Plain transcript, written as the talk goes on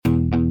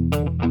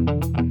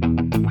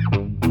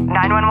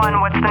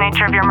the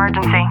nature of your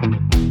emergency?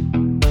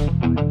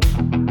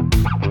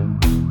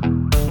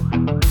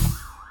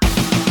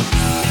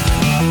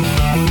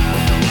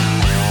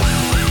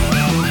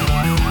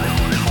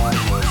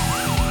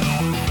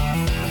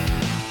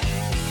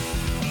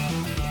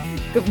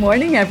 Good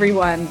morning,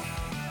 everyone.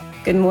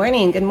 Good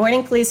morning. Good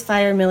morning, police,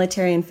 fire,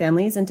 military, and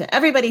families, and to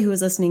everybody who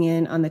is listening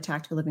in on the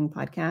Tactical Living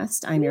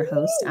podcast. I'm your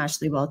host,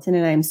 Ashley Walton,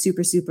 and I'm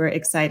super, super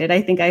excited.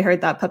 I think I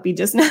heard that puppy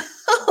just now.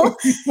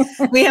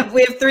 we have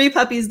 3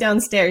 puppies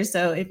downstairs,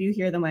 so if you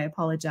hear them, I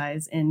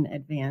apologize in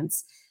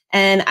advance.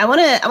 And I want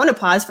to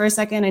pause for a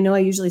second. I know I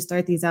usually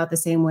start these out the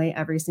same way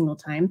every single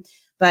time,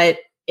 but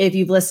if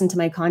you've listened to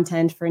my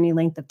content for any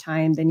length of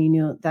time, then you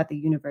know that the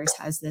universe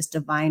has this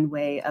divine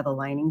way of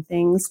aligning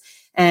things.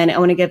 And I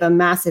want to give a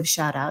massive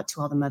shout out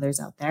to all the mothers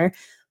out there.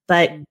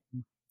 But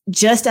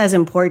just as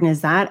important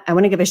as that, I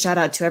want to give a shout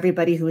out to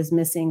everybody who is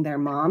missing their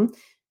mom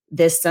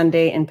this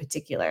Sunday in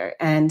particular.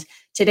 And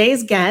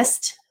today's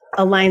guest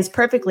aligns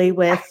perfectly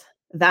with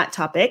that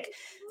topic.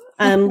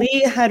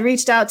 Lee had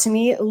reached out to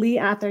me. Lee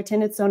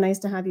Atherton, it's so nice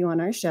to have you on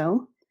our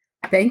show.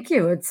 Thank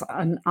you. It's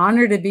an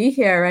honor to be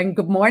here. And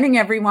good morning,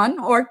 everyone,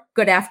 or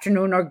good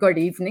afternoon or good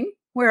evening,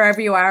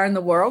 wherever you are in the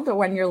world or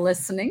when you're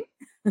listening.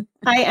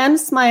 I am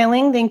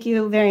smiling. Thank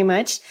you very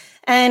much.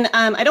 And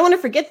I don't want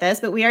to forget this,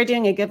 but we are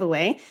doing a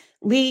giveaway.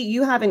 Lee,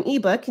 you have an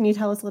ebook. Can you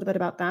tell us a little bit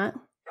about that?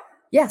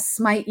 Yes,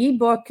 my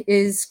ebook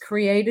is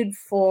created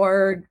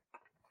for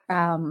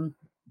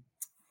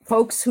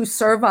folks who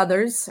serve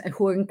others,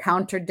 who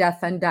encounter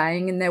death and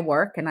dying in their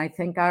work. And I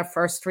think our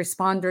first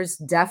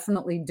responders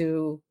definitely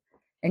do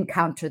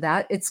encounter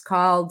that. It's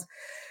called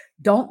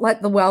Don't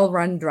Let the Well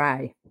Run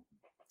Dry.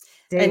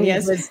 Daily and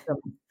yes, wisdom.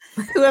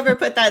 Whoever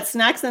put that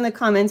snacks in the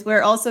comments,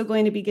 we're also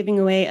going to be giving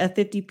away a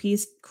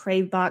 50-piece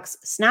Crave Box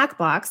snack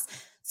box.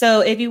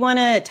 So if you want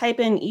to type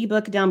in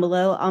ebook down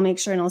below, I'll make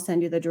sure and I'll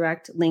send you the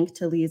direct link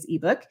to Lee's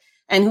ebook.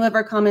 And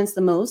whoever comments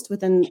the most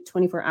within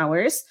 24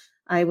 hours,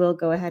 I will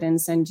go ahead and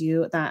send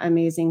you that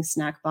amazing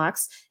snack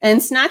box.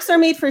 And snacks are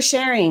made for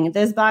sharing,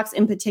 this box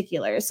in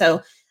particular.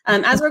 So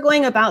as we're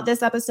going about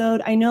this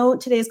episode, I know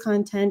today's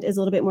content is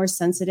a little bit more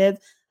sensitive.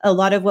 A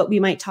lot of what we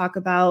might talk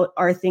about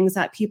are things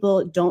that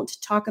people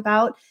don't talk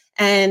about.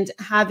 And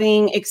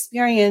having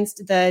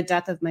experienced the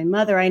death of my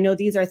mother, I know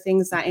these are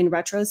things that in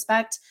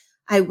retrospect,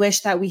 I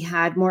wish that we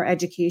had more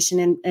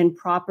education and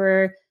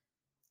proper,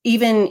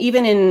 even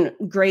in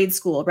grade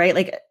school, right?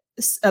 Like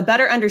a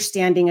better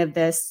understanding of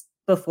this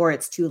before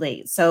it's too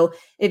late. So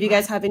if you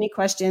guys have any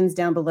questions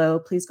down below,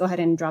 please go ahead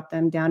and drop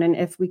them down. And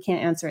if we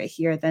can't answer it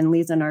here, then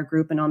Lee's in our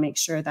group and I'll make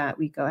sure that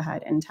we go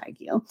ahead and tag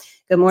you.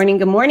 Good morning.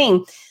 Good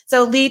morning.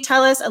 So Lee,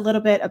 tell us a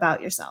little bit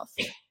about yourself.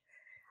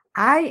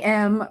 I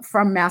am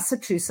from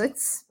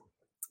Massachusetts,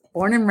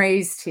 born and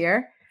raised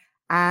here.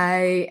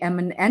 I am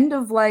an end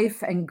of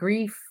life and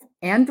grief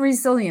and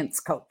resilience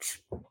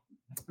coach,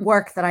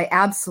 work that I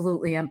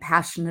absolutely am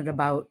passionate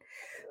about.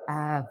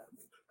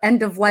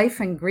 End of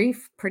life and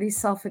grief, pretty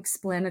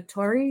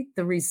self-explanatory.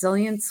 The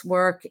resilience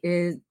work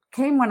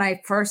came when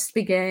I first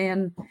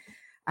began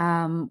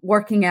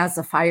working as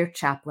a fire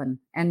chaplain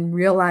and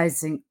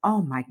realizing,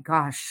 oh my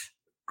gosh,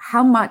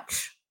 how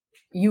much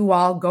you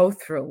all go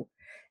through,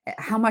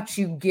 how much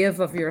you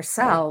give of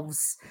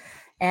yourselves,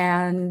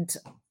 and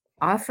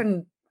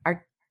often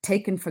are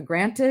taken for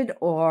granted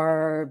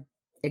or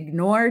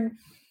ignored,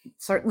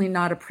 certainly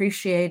not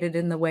appreciated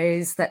in the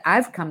ways that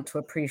I've come to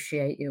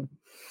appreciate you.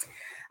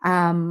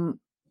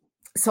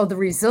 So the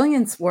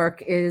resilience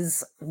work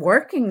is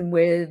working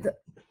with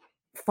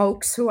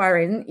folks who are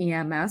in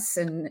EMS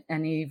in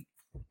any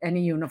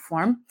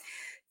uniform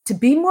to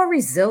be more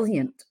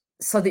resilient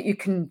so that you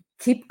can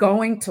keep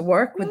going to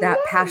work with that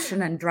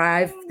passion and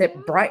drive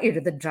that brought you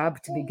to the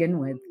job to begin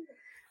with,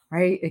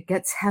 right? It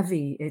gets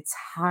heavy. It's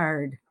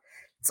hard.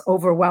 It's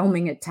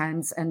overwhelming at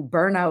times. And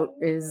burnout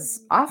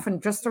is often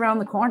just around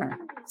the corner.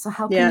 So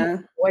how can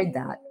you avoid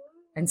that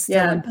and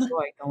still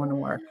enjoy going to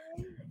work?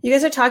 You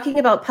guys are talking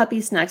about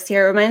puppy snacks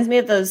here. It reminds me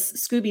of those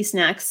Scooby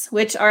snacks,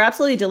 which are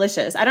absolutely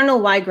delicious. I don't know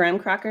why graham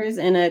crackers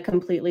in a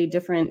completely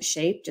different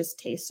shape just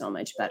taste so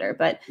much better.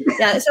 But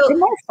yeah, so they're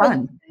more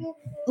fun.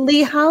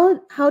 Lee, how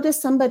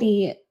does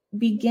somebody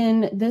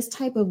begin this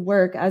type of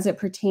work as it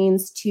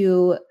pertains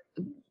to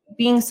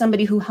being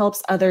somebody who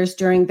helps others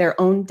during their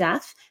own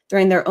death,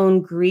 during their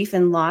own grief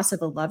and loss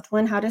of a loved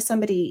one? How does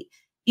somebody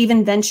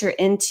even venture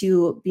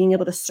into being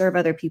able to serve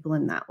other people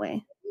in that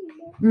way?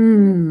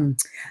 I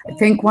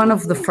think one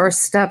of the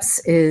first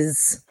steps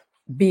is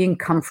being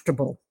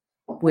comfortable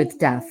with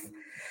death.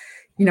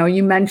 You know,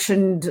 you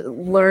mentioned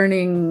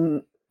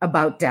learning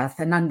about death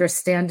and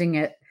understanding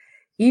it.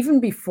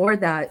 Even before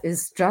that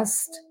is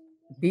just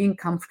being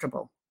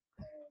comfortable.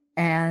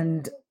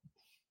 And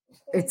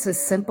it's as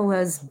simple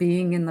as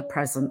being in the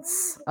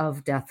presence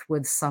of death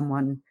with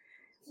someone,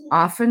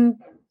 often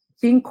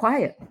being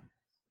quiet,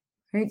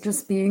 right?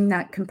 Just being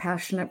that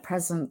compassionate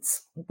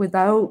presence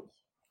without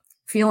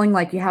feeling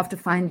like you have to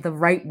find the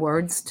right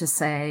words to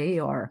say,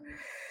 or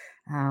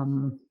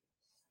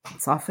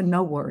it's often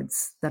no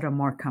words that are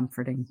more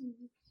comforting.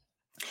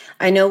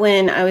 I know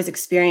when I was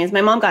experienced,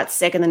 my mom got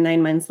sick and then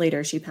 9 months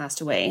later she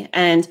passed away.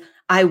 And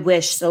I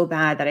wish so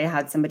bad that I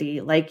had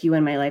somebody like you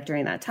in my life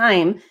during that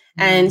time.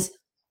 And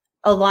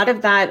a lot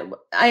of that,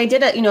 I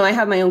did it, I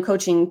have my own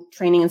coaching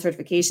training and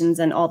certifications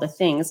and all the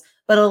things,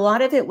 but a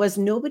lot of it was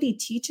nobody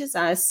teaches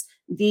us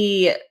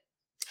the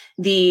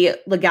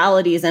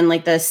legalities and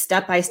like the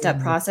step-by-step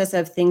process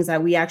of things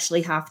that we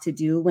actually have to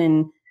do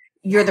when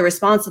you're the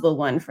responsible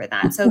one for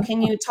that. So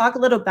can you talk a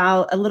little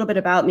bit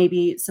about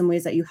maybe some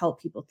ways that you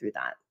help people through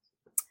that?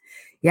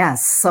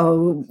 Yes.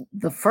 So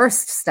the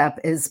first step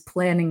is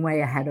planning way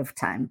ahead of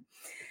time.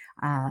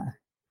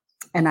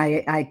 And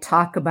I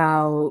talk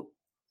about,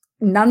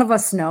 none of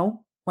us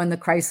know when the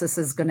crisis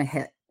is going to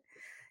hit.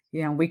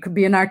 We could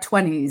be in our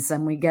 20s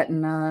and we get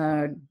in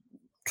a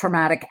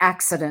traumatic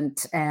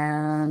accident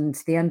and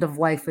the end of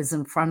life is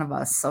in front of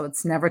us. So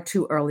it's never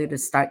too early to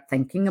start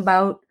thinking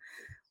about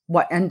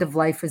what end of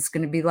life is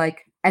going to be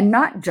like. And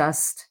not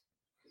just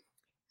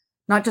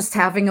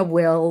having a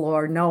will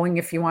or knowing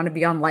if you want to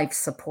be on life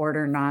support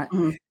or not,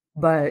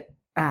 but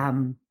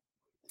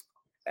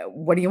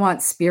what do you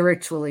want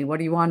spiritually? What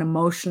do you want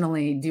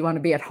emotionally? Do you want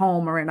to be at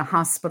home or in a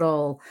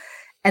hospital?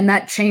 And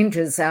that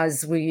changes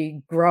as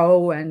we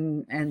grow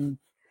and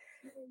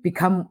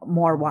become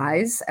more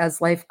wise as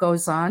life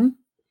goes on.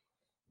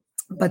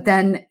 But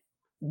then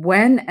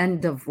when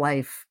end of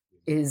life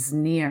is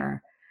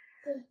near,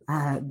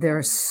 there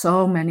are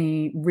so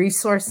many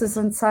resources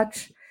and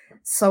such.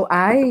 So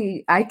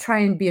I try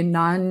and be a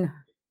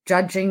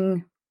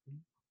non-judging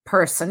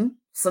person.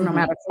 So no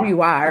matter who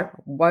you are,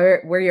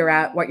 where you're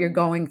at, what you're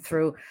going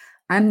through,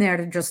 I'm there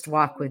to just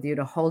walk with you,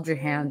 to hold your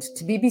hand,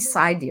 to be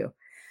beside you.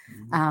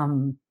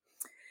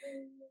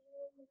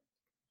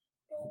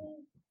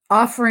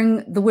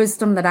 Offering the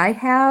wisdom that I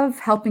have,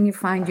 helping you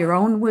find your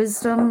own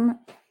wisdom.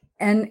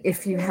 And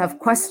if you have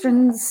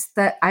questions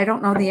that I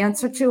don't know the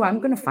answer to, I'm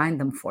going to find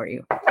them for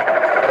you.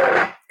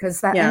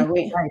 Because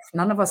life,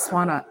 none of us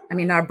want to,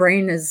 our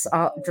brain is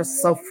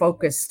just so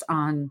focused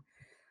on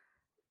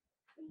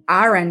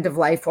our end of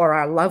life or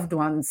our loved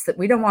ones that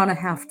we don't want to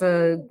have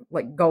to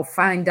go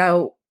find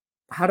out,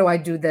 how do I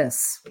do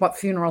this? What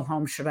funeral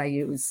home should I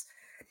use?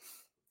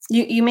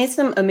 You made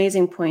some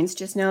amazing points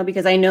just now,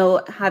 because I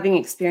know, having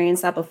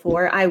experienced that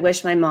before, I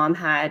wish my mom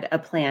had a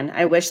plan.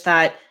 I wish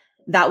that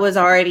was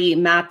already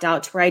mapped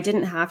out to where I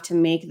didn't have to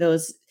make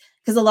those,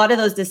 because a lot of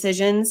those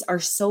decisions are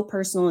so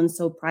personal and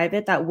so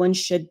private that one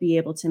should be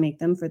able to make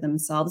them for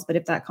themselves. But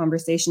if that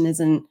conversation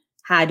isn't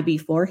had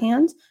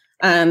beforehand,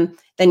 then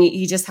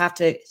you just have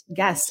to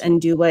guess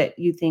and do what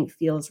you think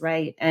feels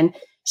right. And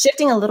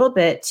shifting a little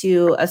bit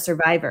to a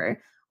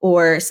survivor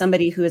or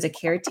somebody who is a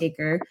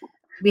caretaker,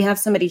 we have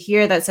somebody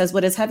here that says,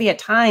 what is heavy at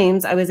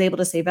times, I was able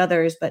to save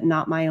others, but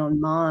not my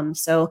own mom.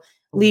 So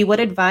Lee, what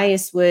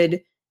advice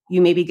would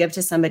you maybe give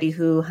to somebody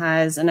who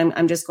has, and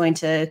I'm just going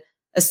to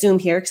assume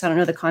here, because I don't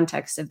know the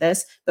context of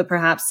this, but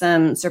perhaps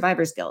some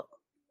survivor's guilt?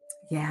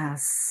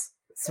 Yes.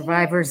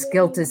 Survivor's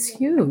guilt is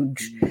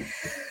huge.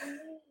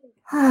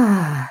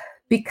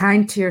 Be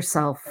kind to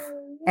yourself.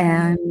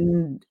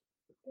 And,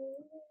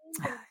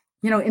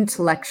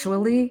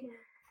 intellectually,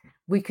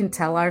 we can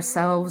tell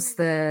ourselves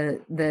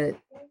that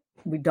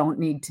we don't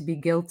need to be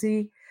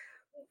guilty,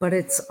 but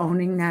it's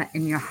owning that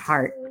in your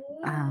heart.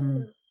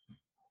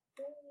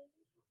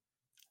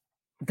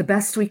 The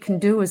best we can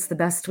do is the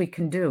best we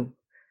can do.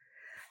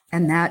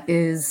 And that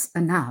is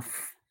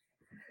enough.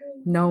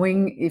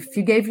 Knowing if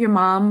you gave your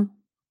mom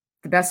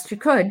the best you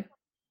could,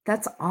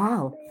 that's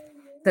all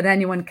that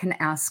anyone can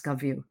ask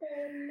of you.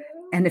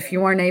 And if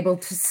you weren't able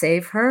to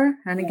save her,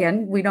 and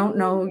again, we don't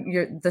know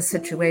the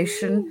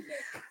situation,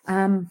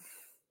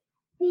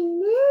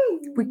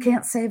 we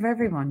can't save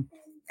everyone.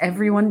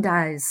 Everyone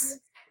dies.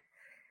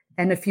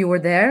 And if you were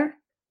there,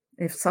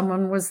 if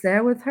someone was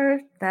there with her,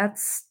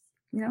 that's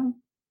all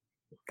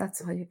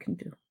you can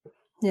do.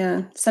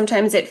 Yeah.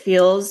 Sometimes it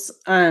feels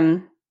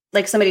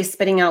like somebody's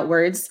spitting out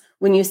words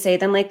when you say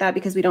them like that,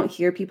 because we don't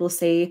hear people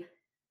say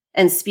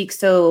and speak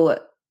so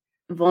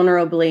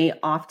vulnerably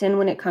often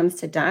when it comes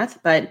to death.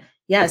 But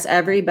yes,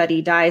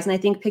 everybody dies. And I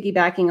think,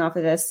 piggybacking off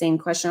of this same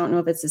question, I don't know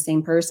if it's the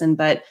same person,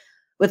 but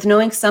with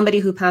knowing somebody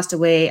who passed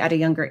away at a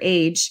younger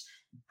age,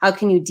 how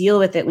can you deal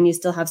with it when you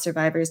still have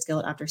survivor's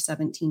guilt after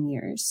 17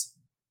 years?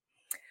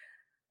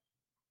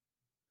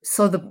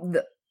 So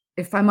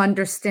if I'm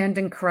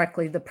understanding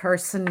correctly, the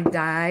person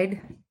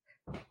died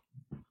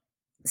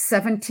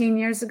 17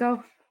 years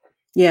ago?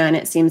 Yeah, and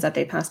it seems that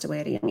they passed away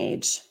at a young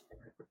age.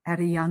 At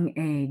a young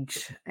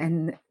age.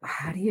 And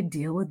how do you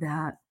deal with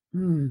that?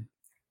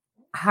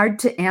 Hard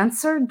to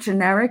answer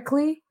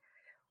generically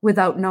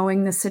without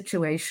knowing the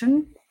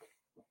situation.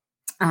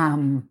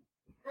 I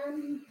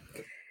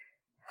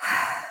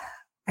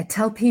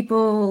tell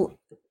people,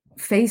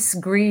 face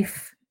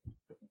grief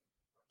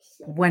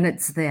when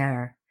it's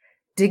there.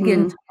 Dig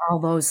into all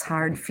those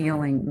hard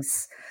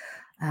feelings,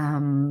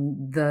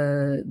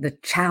 the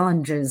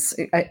challenges.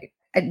 I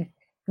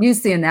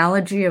use the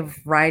analogy of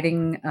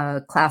riding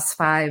a Class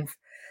 5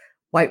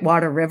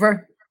 whitewater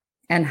river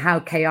and how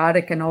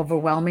chaotic and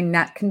overwhelming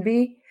that can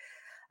be.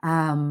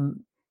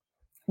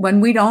 when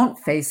we don't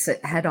face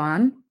it head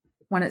on,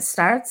 when it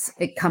starts,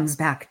 it comes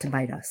back to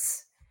bite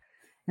us.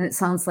 And it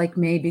sounds like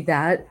maybe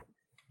that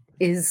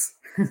is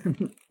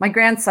my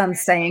grandson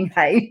saying,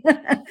 hey,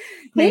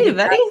 Hey,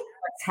 buddy.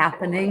 What's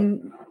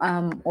happening,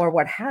 or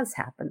what has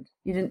happened.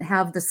 You didn't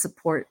have the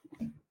support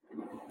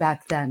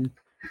back then.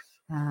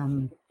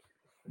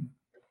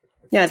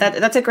 Yeah,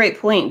 that's a great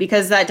point,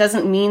 because that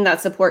doesn't mean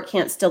that support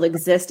can't still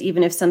exist,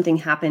 even if something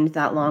happened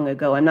that long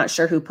ago. I'm not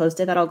sure who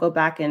posted that. I'll go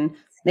back and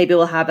maybe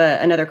we'll have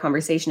another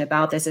conversation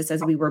about this. It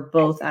says we were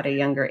both at a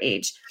younger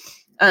age.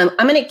 I'm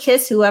going to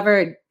kiss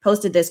whoever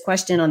posted this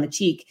question on the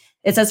cheek.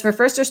 It says, for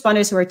first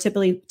responders who are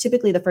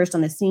typically the first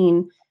on the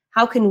scene,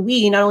 how can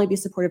we not only be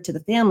supportive to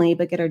the family,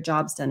 but get our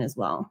jobs done as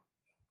well?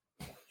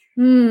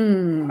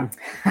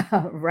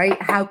 Right.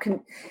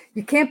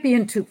 You can't be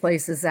in two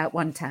places at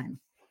one time.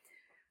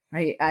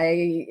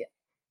 Right.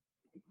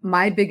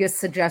 My biggest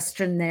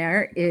suggestion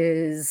there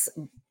is,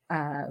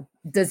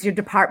 does your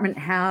department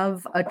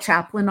have a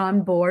chaplain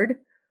on board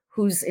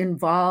who's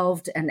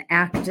involved and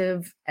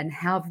active, and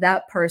have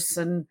that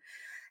person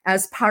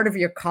as part of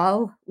your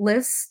call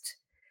list?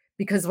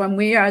 Because when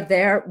we are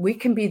there, we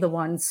can be the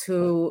ones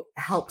who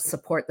help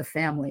support the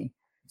family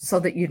so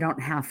that you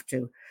don't have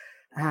to.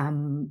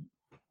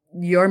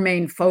 Your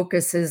main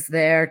focus is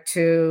there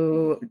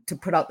to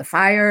put out the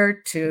fire,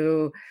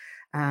 to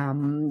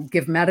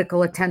give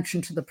medical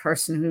attention to the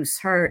person who's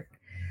hurt.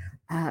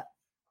 And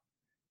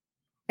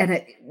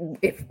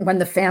when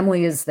the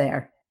family is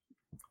there,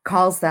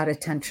 calls that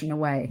attention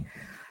away.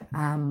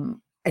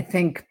 I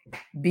think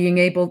being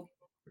able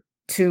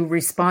to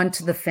respond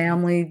to the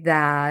family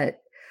that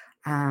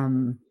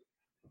I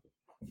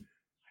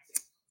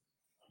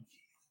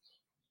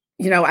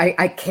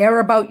care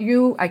about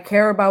you. I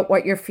care about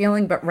what you're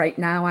feeling, but right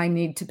now I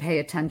need to pay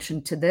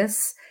attention to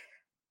this,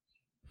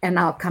 and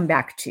I'll come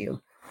back to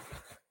you.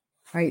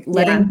 Right.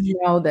 Letting you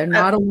know they're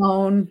not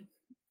alone.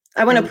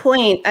 I want to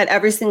point at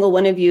every single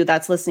one of you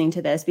that's listening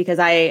to this, because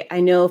I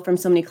know from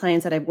so many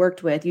clients that I've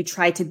worked with, you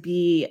try to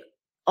be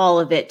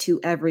all of it to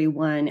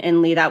everyone.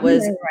 And Lee, that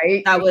was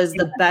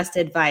the best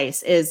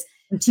advice, is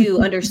to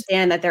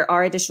understand that there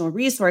are additional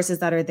resources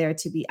that are there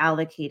to be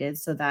allocated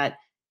so that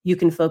you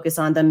can focus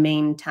on the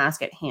main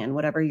task at hand,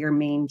 whatever your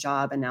main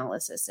job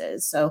analysis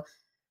is. So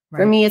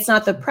for me, it's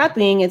not the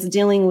prepping, it's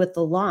dealing with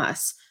the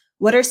loss.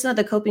 What are some of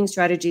the coping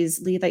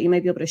strategies, Lee, that you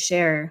might be able to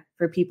share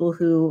for people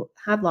who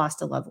have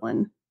lost a loved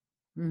one?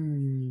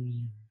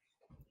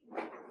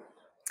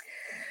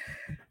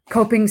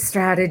 Coping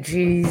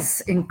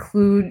strategies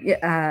include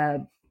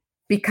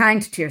be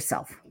kind to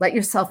yourself. Let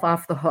yourself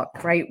off the hook,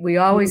 right? We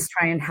always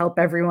try and help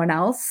everyone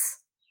else.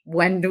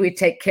 When do we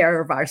take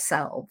care of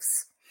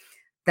ourselves?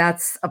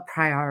 That's a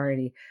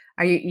priority.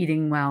 Are you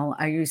eating well?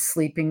 Are you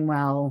sleeping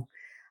well?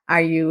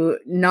 Are you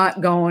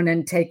not going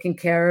and taking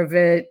care of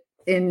it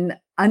in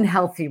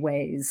unhealthy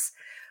ways?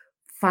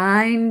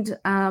 Find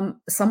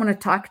someone to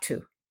talk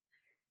to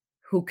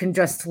who can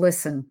just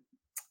listen.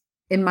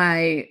 In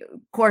my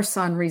course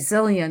on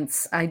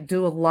resilience, I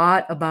do a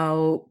lot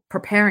about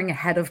preparing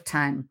ahead of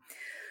time.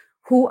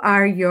 Who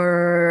are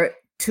your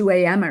 2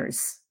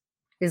 a.m.ers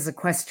is a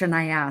question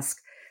I ask.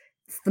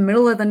 It's the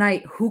middle of the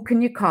night. Who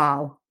can you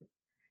call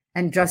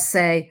and just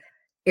say,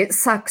 it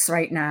sucks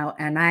right now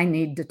and I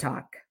need to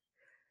talk?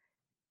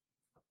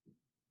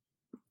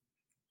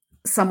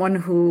 Someone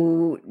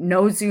who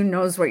knows you,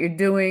 knows what you're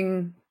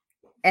doing,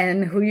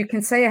 and who you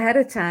can say ahead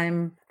of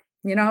time,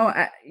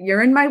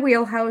 you're in my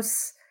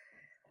wheelhouse.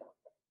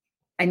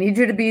 I need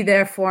you to be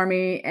there for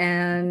me.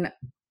 And,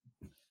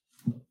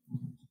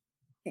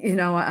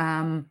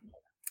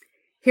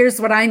 here's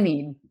what I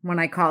need when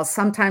I call.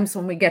 Sometimes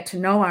when we get to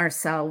know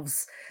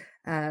ourselves,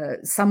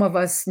 some of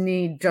us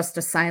need just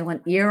a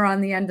silent ear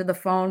on the end of the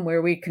phone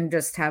where we can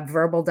just have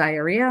verbal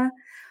diarrhea.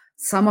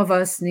 Some of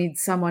us need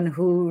someone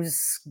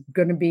who's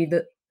going to be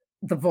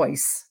the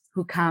voice,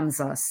 who calms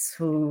us,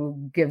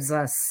 who gives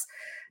us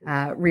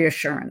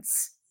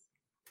reassurance.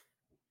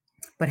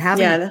 But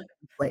having a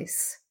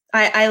place.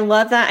 I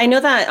love that. I know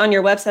that on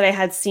your website I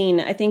had seen,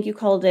 I think you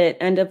called it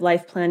End of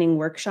Life Planning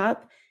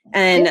Workshop.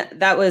 And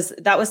that was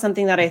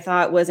something that I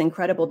thought was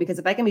incredible, because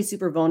if I can be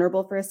super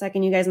vulnerable for a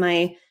second, you guys,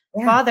 my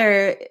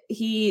father,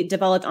 he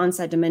developed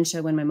onset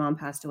dementia when my mom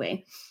passed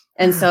away.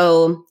 And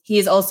so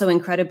he's also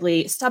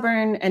incredibly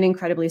stubborn and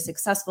incredibly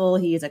successful.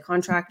 He is a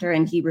contractor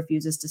and he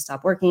refuses to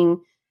stop working.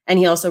 And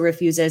he also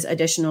refuses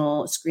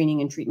additional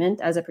screening and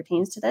treatment as it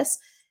pertains to this.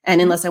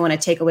 And unless I want to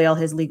take away all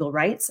his legal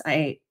rights,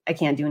 I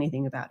can't do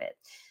anything about it.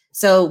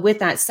 So with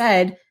that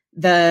said,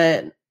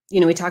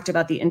 we talked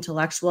about the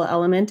intellectual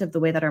element of the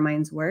way that our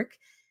minds work.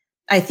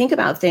 I think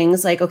about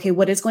things like, okay,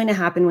 what is going to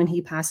happen when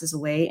he passes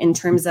away in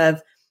terms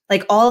of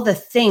like all the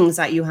things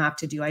that you have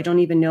to do? I don't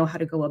even know how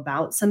to go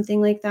about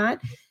something like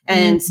that.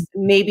 And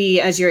maybe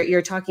as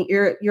you're talking,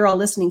 you're all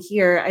listening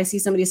here, I see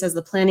somebody says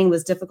the planning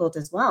was difficult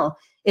as well.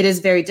 It is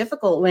very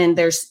difficult when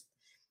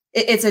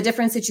it's a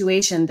different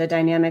situation, the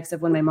dynamics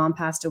of when my mom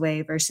passed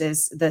away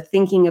versus the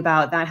thinking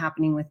about that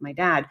happening with my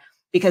dad,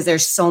 because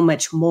there's so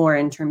much more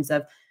in terms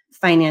of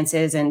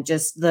finances and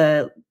just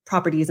the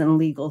properties and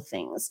legal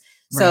things.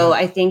 So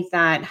I think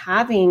that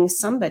having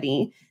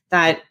somebody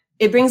that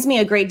it brings me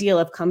a great deal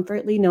of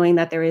comfort, Lee, knowing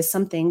that there is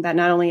something that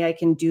not only I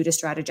can do to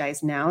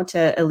strategize now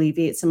to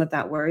alleviate some of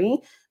that worry,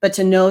 but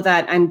to know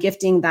that I'm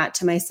gifting that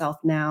to myself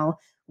now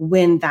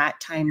when that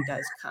time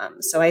does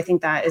come. So I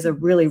think that is a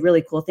really,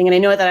 really cool thing. And I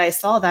know that I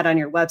saw that on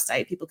your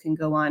website. People can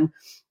go on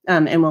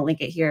and we'll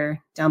link it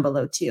here down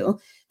below too.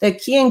 The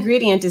key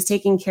ingredient is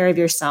taking care of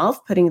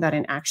yourself. Putting that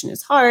in action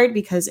is hard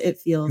because it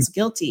feels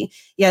guilty.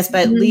 Yes,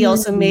 but Lee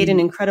also made an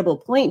incredible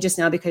point just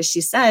now, because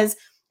she says,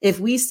 if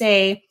we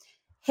say,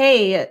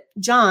 hey,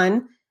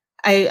 John,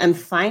 I'm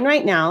fine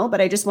right now, but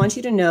I just want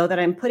you to know that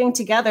I'm putting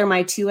together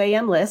my 2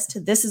 a.m.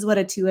 list. This is what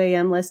a 2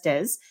 a.m. list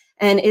is.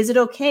 And is it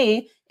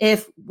okay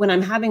if when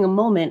I'm having a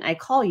moment, I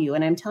call you?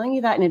 And I'm telling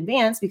you that in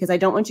advance because I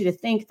don't want you to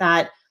think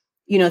that,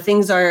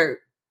 things are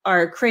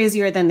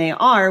crazier than they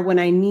are when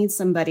I need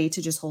somebody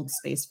to just hold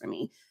space for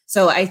me.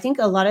 So I think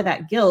a lot of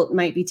that guilt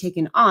might be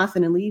taken off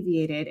and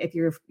alleviated if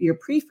you're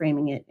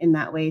pre-framing it in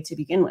that way to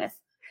begin with.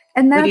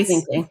 And what do you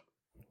think, Lee?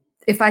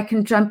 If I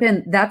can jump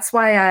in, that's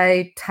why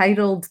I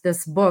titled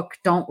this book,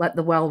 Don't Let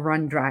the Well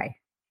Run Dry,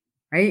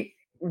 right?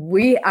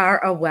 We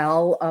are a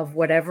well of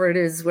whatever it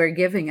is we're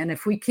giving. And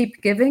if we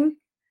keep giving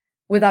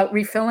without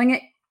refilling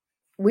it,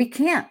 we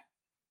can't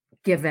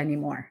give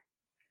anymore,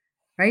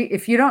 right?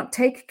 If you don't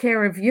take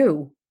care of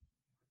you,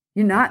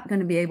 you're not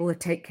going to be able to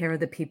take care of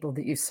the people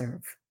that you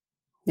serve.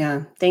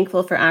 Yeah.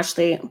 Thankful for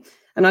Ashley.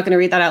 I'm not going to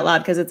read that out loud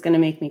because it's going to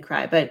make me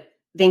cry, but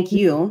thank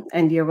you.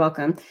 And you're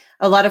welcome.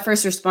 A lot of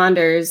first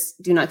responders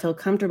do not feel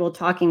comfortable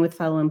talking with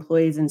fellow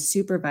employees and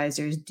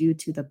supervisors due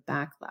to the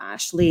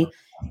backlash. Lee,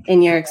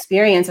 in your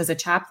experience as a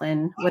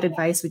chaplain, what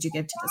advice would you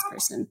give to this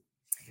person?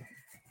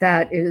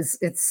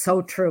 It's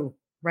so true,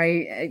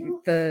 right?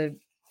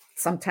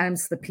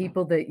 Sometimes the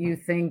people that you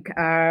think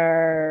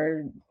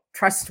are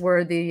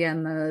trustworthy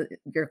and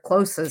your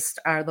closest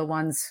are the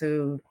ones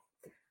who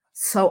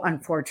so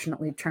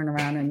unfortunately turn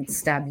around and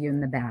stab you in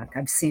the back.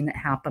 I've seen it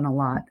happen a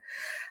lot.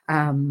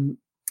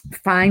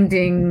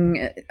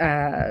 Finding,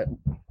 I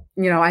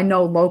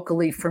know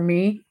locally for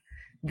me,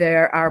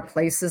 there are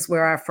places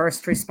where our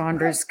first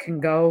responders can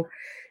go.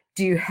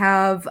 Do you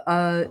have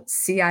a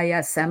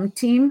CISM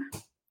team?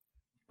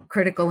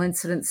 Critical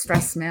Incident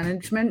Stress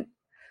Management.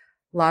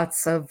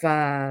 Lots of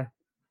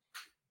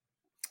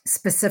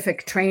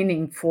specific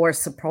training for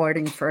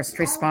supporting first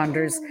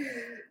responders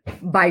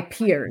by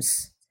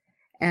peers.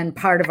 And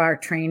part of our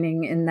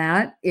training in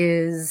that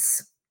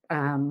is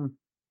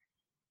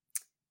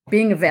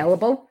being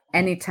available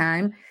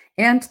anytime,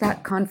 and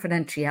that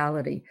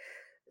confidentiality,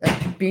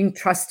 being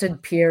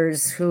trusted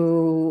peers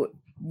who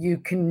you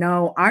can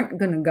know aren't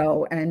going to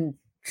go and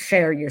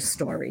share your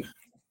story.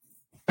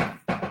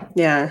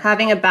 Yeah,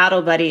 having a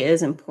battle buddy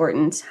is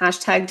important.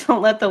 Hashtag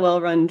don't let the well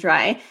run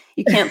dry.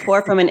 You can't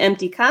pour from an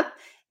empty cup.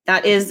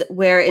 That is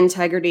where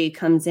integrity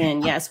comes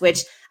in. Yes,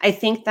 which I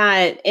think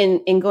that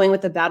in going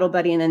with the battle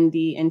buddy and then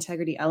the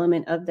integrity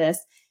element of this,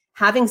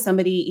 having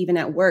somebody even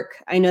at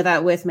work. I know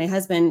that with my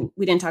husband,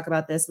 we didn't talk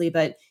about this, Lee,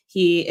 but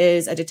he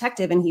is a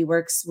detective and he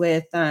works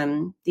with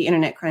the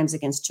internet crimes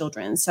against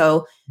children.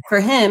 So for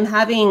him,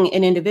 having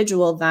an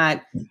individual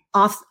that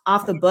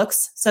off the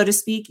books, so to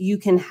speak, you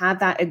can have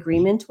that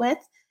agreement with,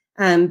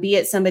 be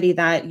it somebody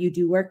that you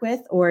do work with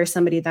or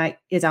somebody that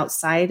is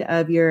outside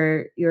of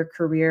your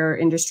career or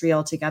industry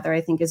altogether, I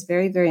think is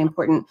very, very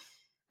important.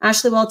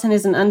 Ashley Walton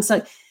is an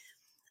unsung.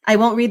 I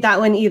won't read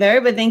that one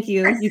either, but thank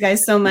you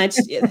guys so much.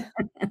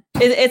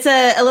 It's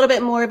a little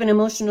bit more of an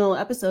emotional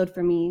episode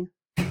for me,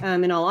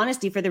 in all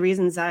honesty, for the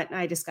reasons that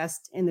I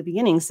discussed in the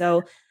beginning.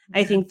 So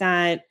I think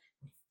that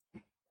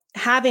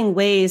having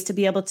ways to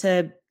be able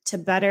to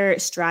better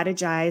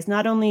strategize,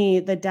 not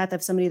only the death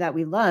of somebody that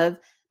we love,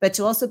 but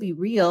to also be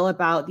real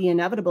about the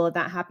inevitable of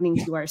that happening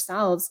to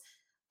ourselves.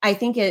 I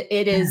think it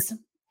is,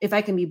 if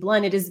I can be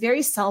blunt, it is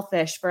very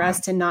selfish for us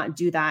to not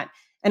do that.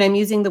 And I'm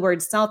using the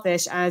word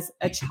selfish as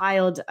a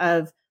child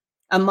of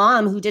a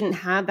mom who didn't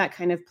have that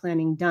kind of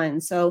planning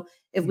done. So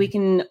if we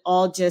can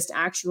all just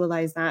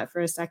actualize that for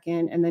a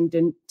second, and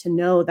then to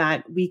know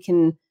that we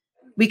can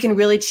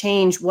really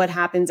change what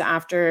happens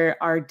after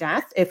our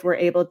death if we're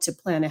able to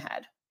plan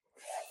ahead.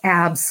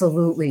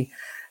 Absolutely.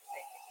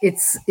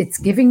 It's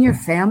giving your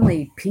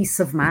family peace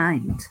of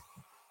mind,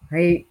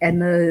 right?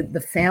 And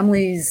the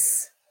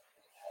families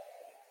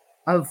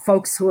of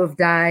folks who have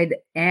died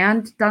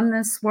and done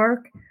this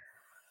work,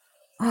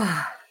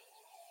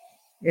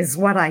 is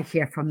what I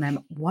hear from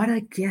them. What a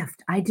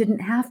gift. I didn't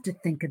have to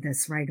think of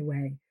this right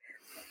away.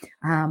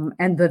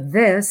 And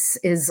this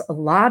is a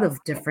lot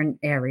of different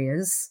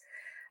areas.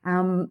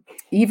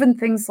 Even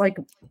things like,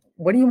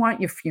 what do you want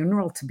your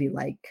funeral to be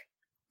like?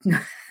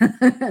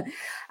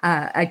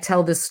 I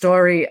tell the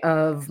story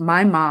of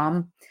my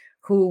mom,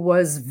 who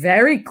was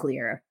very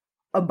clear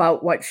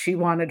about what she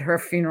wanted her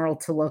funeral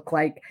to look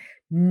like.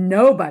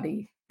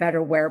 Nobody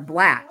better wear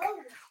black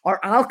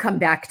or I'll come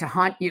back to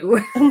haunt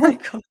you. Oh my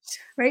gosh.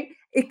 Right?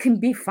 It can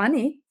be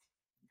funny,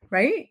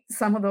 right?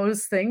 Some of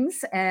those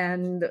things.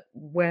 And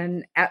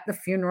when at the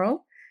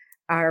funeral,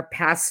 our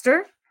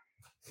pastor,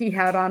 he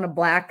had on a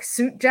black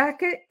suit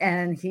jacket,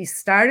 and he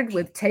started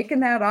with taking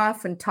that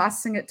off and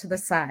tossing it to the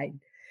side,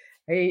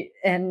 right?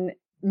 And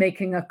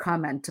making a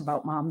comment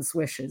about mom's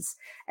wishes.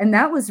 And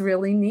that was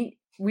really neat.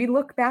 We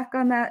look back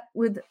on that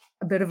with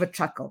a bit of a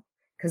chuckle,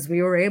 because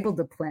we were able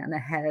to plan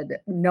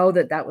ahead, know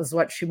that that was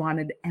what she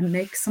wanted, and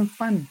make some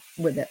fun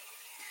with it.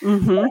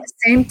 Mm-hmm. But at the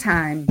same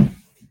time,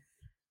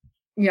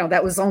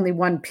 that was only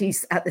one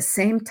piece. At the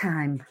same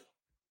time,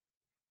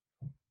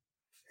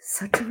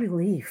 such a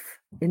relief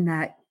in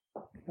that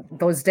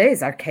those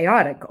days are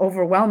chaotic,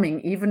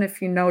 overwhelming, even if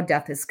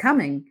death is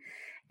coming.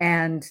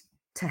 And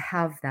to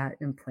have that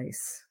in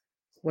place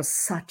was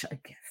such a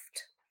gift.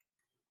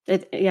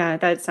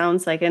 That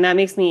sounds like, and that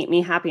makes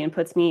me happy and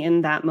puts me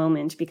in that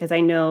moment, because I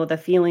know the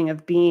feeling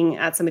of being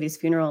at somebody's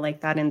funeral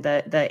like that and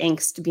the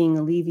angst being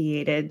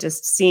alleviated,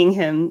 just seeing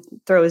him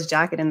throw his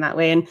jacket in that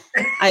way. And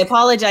I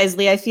apologize,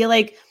 Lee. I feel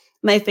like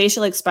my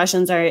facial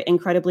expressions are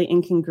incredibly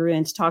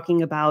incongruent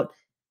talking about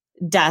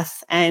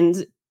death.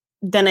 And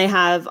then I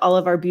have all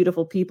of our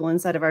beautiful people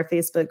inside of our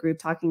Facebook group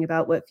talking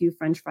about what few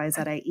French fries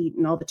that I eat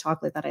and all the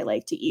chocolate that I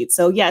like to eat.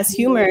 So yes,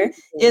 humor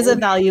is a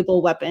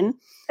valuable weapon.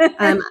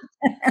 I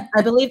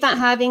believe that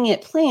having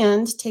it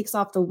planned takes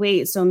off the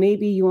weight. So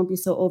maybe you won't be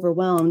so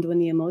overwhelmed when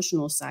the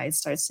emotional side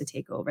starts to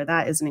take over.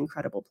 That is an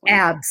incredible point.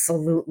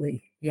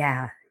 Absolutely.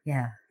 Yeah.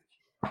 Yeah.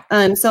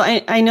 So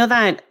I know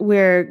that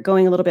we're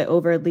going a little bit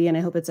over, Lee, and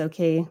I hope it's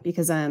okay,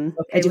 because I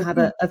do have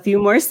a few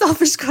more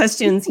selfish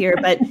questions here,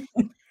 but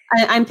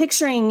I'm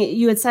picturing,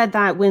 you had said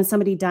that when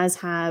somebody does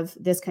have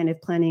this kind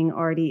of planning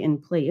already in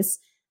place,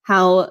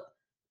 how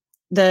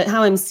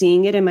I'm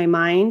seeing it in my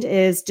mind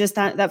is just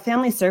that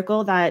family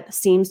circle that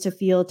seems to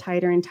feel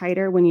tighter and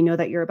tighter when you know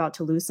that you're about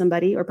to lose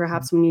somebody, or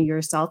perhaps when you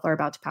yourself are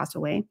about to pass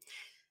away.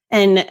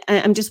 And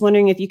I'm just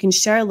wondering if you can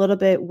share a little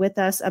bit with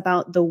us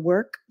about the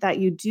work that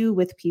you do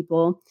with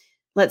people.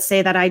 Let's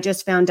say that I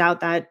just found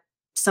out that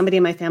somebody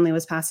in my family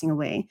was passing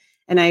away,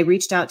 and I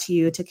reached out to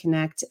you to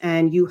connect,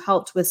 and you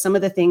helped with some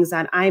of the things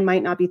that I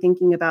might not be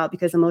thinking about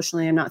because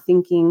emotionally I'm not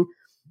thinking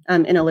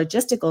in a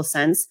logistical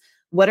sense.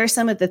 What are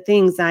some of the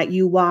things that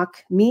you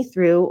walk me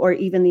through, or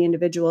even the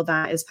individual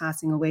that is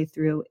passing away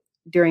through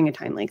during a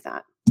time like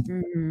that?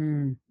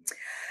 Mm-hmm.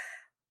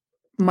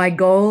 My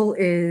goal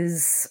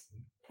is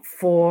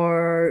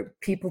for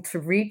people to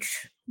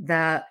reach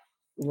that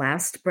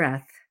last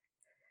breath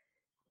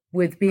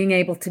with being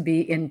able to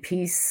be in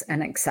peace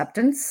and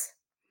acceptance.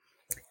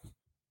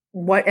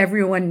 What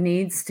everyone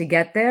needs to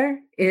get there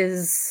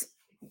is,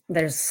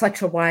 there's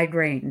such a wide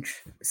range.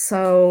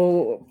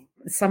 So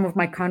some of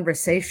my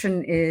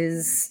conversation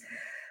is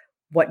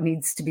what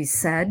needs to be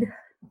said,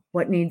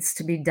 what needs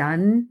to be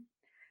done,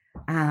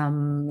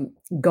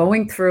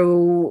 going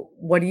through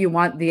what do you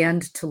want the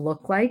end to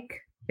look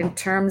like in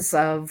terms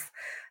of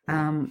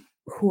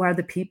who are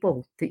the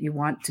people that you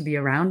want to be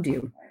around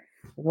you?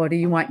 What do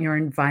you want your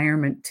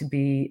environment to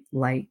be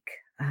like?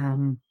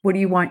 What do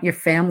you want your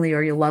family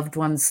or your loved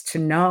ones to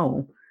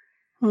know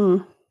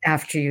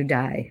after you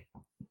die?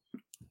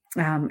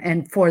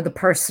 And for the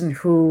person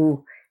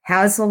who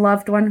has a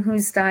loved one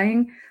who's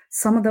dying,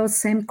 some of those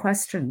same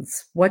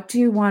questions. What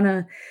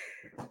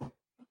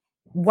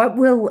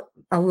will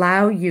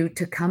allow you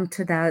to come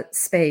to that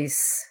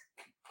space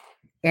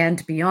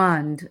and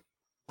beyond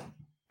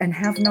and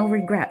have no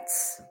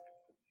regrets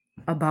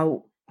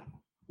about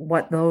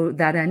what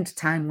that end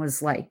time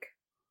was like,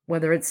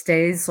 whether it's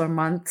days or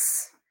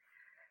months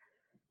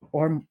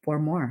or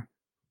more.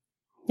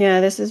 Yeah,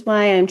 this is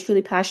why I'm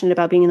truly passionate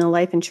about being in the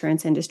life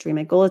insurance industry.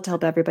 My goal is to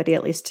help everybody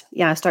at least,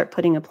 start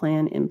putting a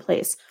plan in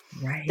place.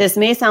 Right. This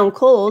may sound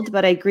cold,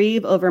 but I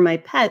grieve over my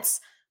pets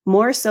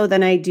more so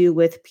than I do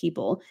with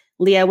people.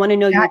 Lee, I want to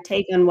know your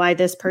take on why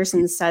this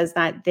person says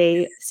that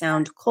they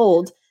sound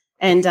cold,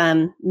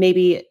 and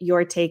maybe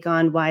your take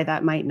on why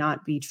that might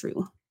not be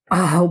true.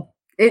 Oh,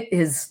 it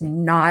is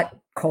not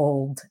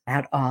cold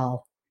at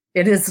all.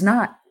 It is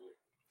not.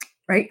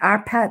 Right?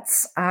 Our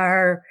pets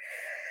are,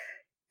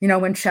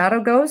 when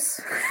Shadow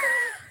goes,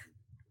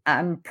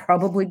 I'm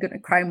probably going to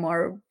cry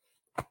more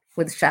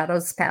with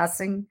Shadow's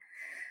passing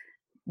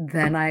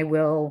than I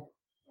will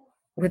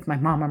with my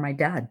mom or my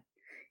dad.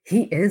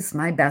 He is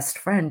my best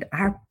friend.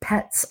 Our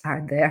pets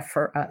are there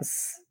for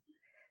us,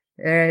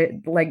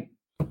 like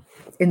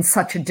in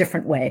such a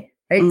different way.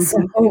 Right?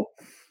 Mm-hmm. So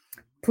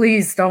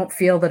please don't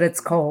feel that it's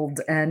cold,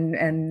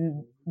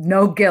 and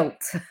no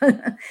guilt.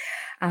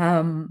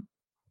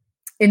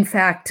 In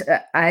fact,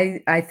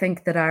 I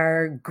think that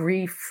our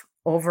grief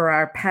over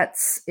our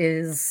pets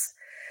is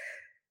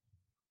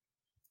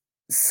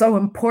so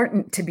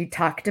important to be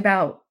talked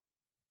about.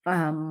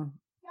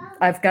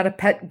 I've got a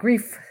pet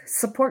grief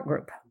support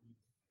group.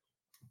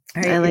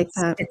 Right? I like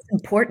that. It's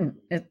important.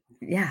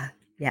 Yeah.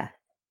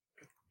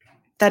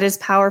 That is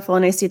powerful.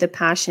 And I see the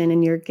passion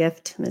in your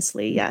gift, Miss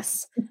Lee.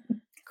 Yes.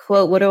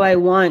 Quote, what do I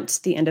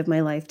want the end of my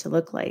life to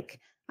look like?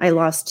 I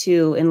lost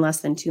 2 in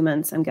less than 2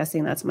 months. I'm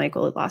guessing that's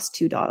Michael. It lost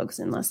 2 dogs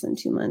in less than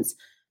 2 months.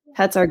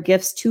 Pets are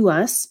gifts to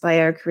us by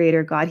our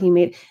creator, God. He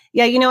made.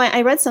 Yeah.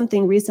 I read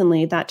something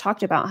recently that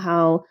talked about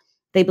how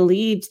they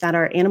believed that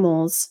our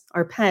animals,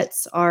 our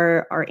pets,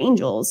 are our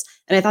angels.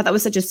 And I thought that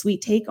was such a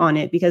sweet take on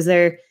it, because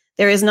there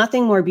is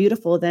nothing more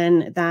beautiful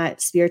than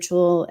that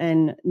spiritual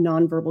and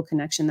nonverbal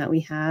connection that we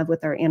have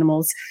with our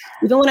animals.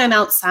 Even when I'm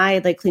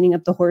outside, like cleaning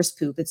up the horse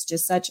poop, it's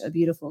just such a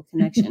beautiful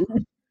connection.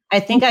 I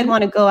think I'd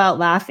want to go out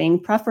laughing,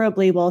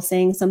 preferably while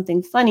saying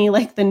something funny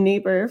like the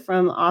neighbor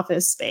from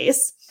Office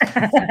Space.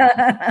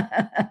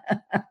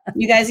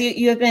 You guys,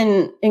 you have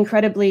been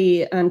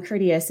incredibly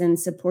courteous and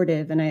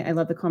supportive, and I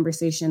love the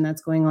conversation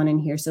that's going on in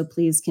here. So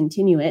please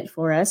continue it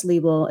for us. Lee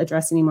will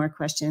address any more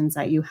questions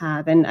that you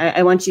have. And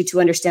I want you to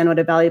understand what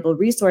a valuable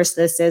resource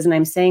this is. And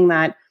I'm saying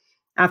that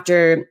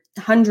after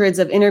hundreds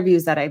of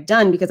interviews that I've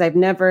done, because I've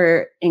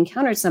never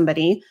encountered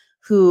somebody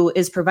who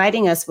is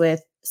providing us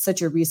with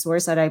such a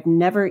resource that I've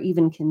never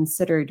even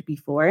considered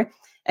before.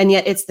 And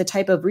yet it's the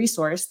type of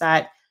resource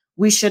that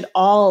we should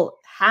all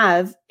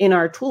have in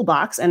our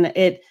toolbox. And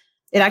it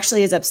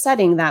actually is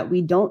upsetting that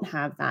we don't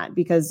have that,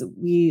 because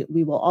we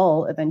will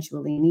all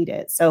eventually need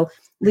it. So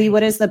Lee,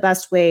 what is the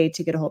best way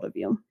to get a hold of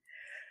you?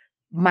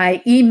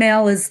 My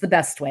email is the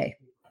best way.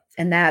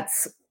 And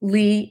that's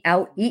Lee,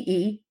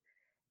 Lee,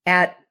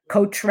 at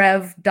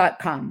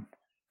coachrev.com.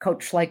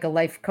 Coach like a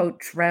life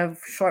coach, Rev,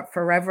 short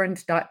for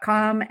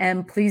reverend.com.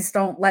 And please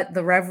don't let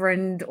the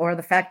reverend or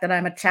the fact that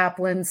I'm a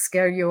chaplain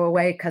scare you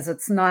away, because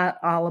it's not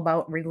all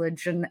about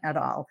religion at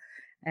all.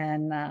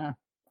 And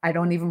I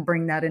don't even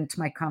bring that into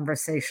my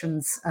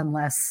conversations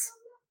unless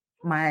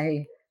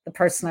the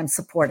person I'm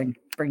supporting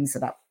brings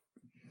it up.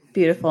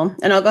 Beautiful.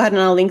 And I'll go ahead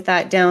and I'll link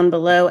that down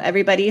below.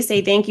 Everybody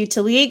say thank you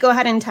to Lee. Go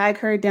ahead and tag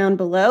her down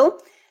below.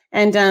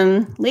 And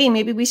Lee,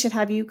 maybe we should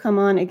have you come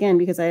on again,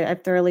 because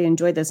I've thoroughly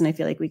enjoyed this and I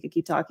feel like we could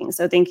keep talking.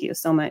 So thank you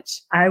so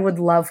much. I would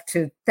love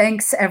to.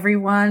 Thanks,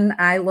 everyone.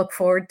 I look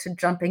forward to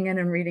jumping in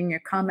and reading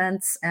your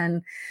comments,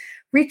 and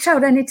reach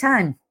out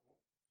anytime.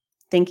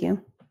 Thank you.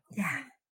 Yeah.